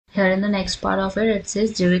Here in the next part of it, it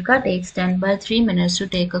says Jeevika takes 10/3 minutes to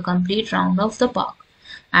take a complete round of the park,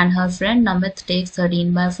 and her friend Namit takes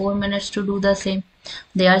 13/4 minutes to do the same.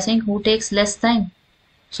 They are saying who takes less time.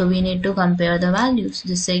 So we need to compare the values,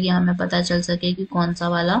 जिससे कि हमें पता चल सके कि कौन सा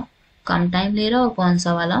वाला कम टाइम ले रहा है और कौन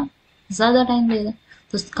सा वाला ज़्यादा टाइम ले रहा है.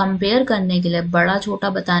 तो कंपेयर करने के लिए, बड़ा छोटा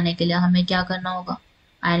बताने के लिए हमें क्या करना होगा?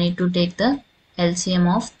 I need to take the LCM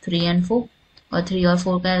of 3 and 4, और 3 और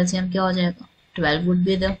 4 का LCM क्या हो जाएगा? 12 वुड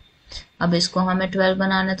बी देयर. अब इसको हमें 12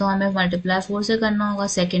 बनाना है तो हमें मल्टीप्लाई 4 से करना होगा.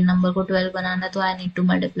 सेकेंड नंबर को 12 बनाना है तो I need to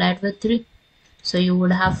multiply it with 3. So you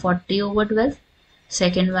would have 40/12.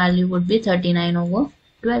 Second value would be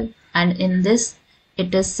 39/12. And in this,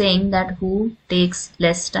 it is saying that who takes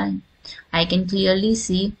less time. I can clearly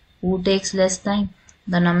see who takes less time.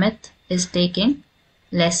 The Namit is taking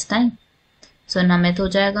less time. So Namit हो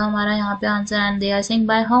जाएगा हमारा यहाँ पे answer. And they are saying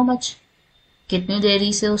by how much. कितनी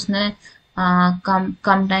देरी से उसने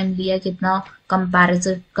कम time लिया, कितना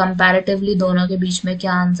कंपैरेटिवली दोनों के बीच में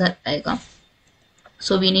क्या आंसर आएगा.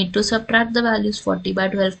 So we need to subtract the values.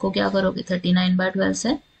 40/12 को क्या करोगे? 39/12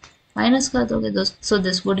 से माइनस कर दोगे. So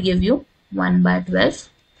this would give you 1/12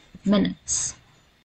 minutes.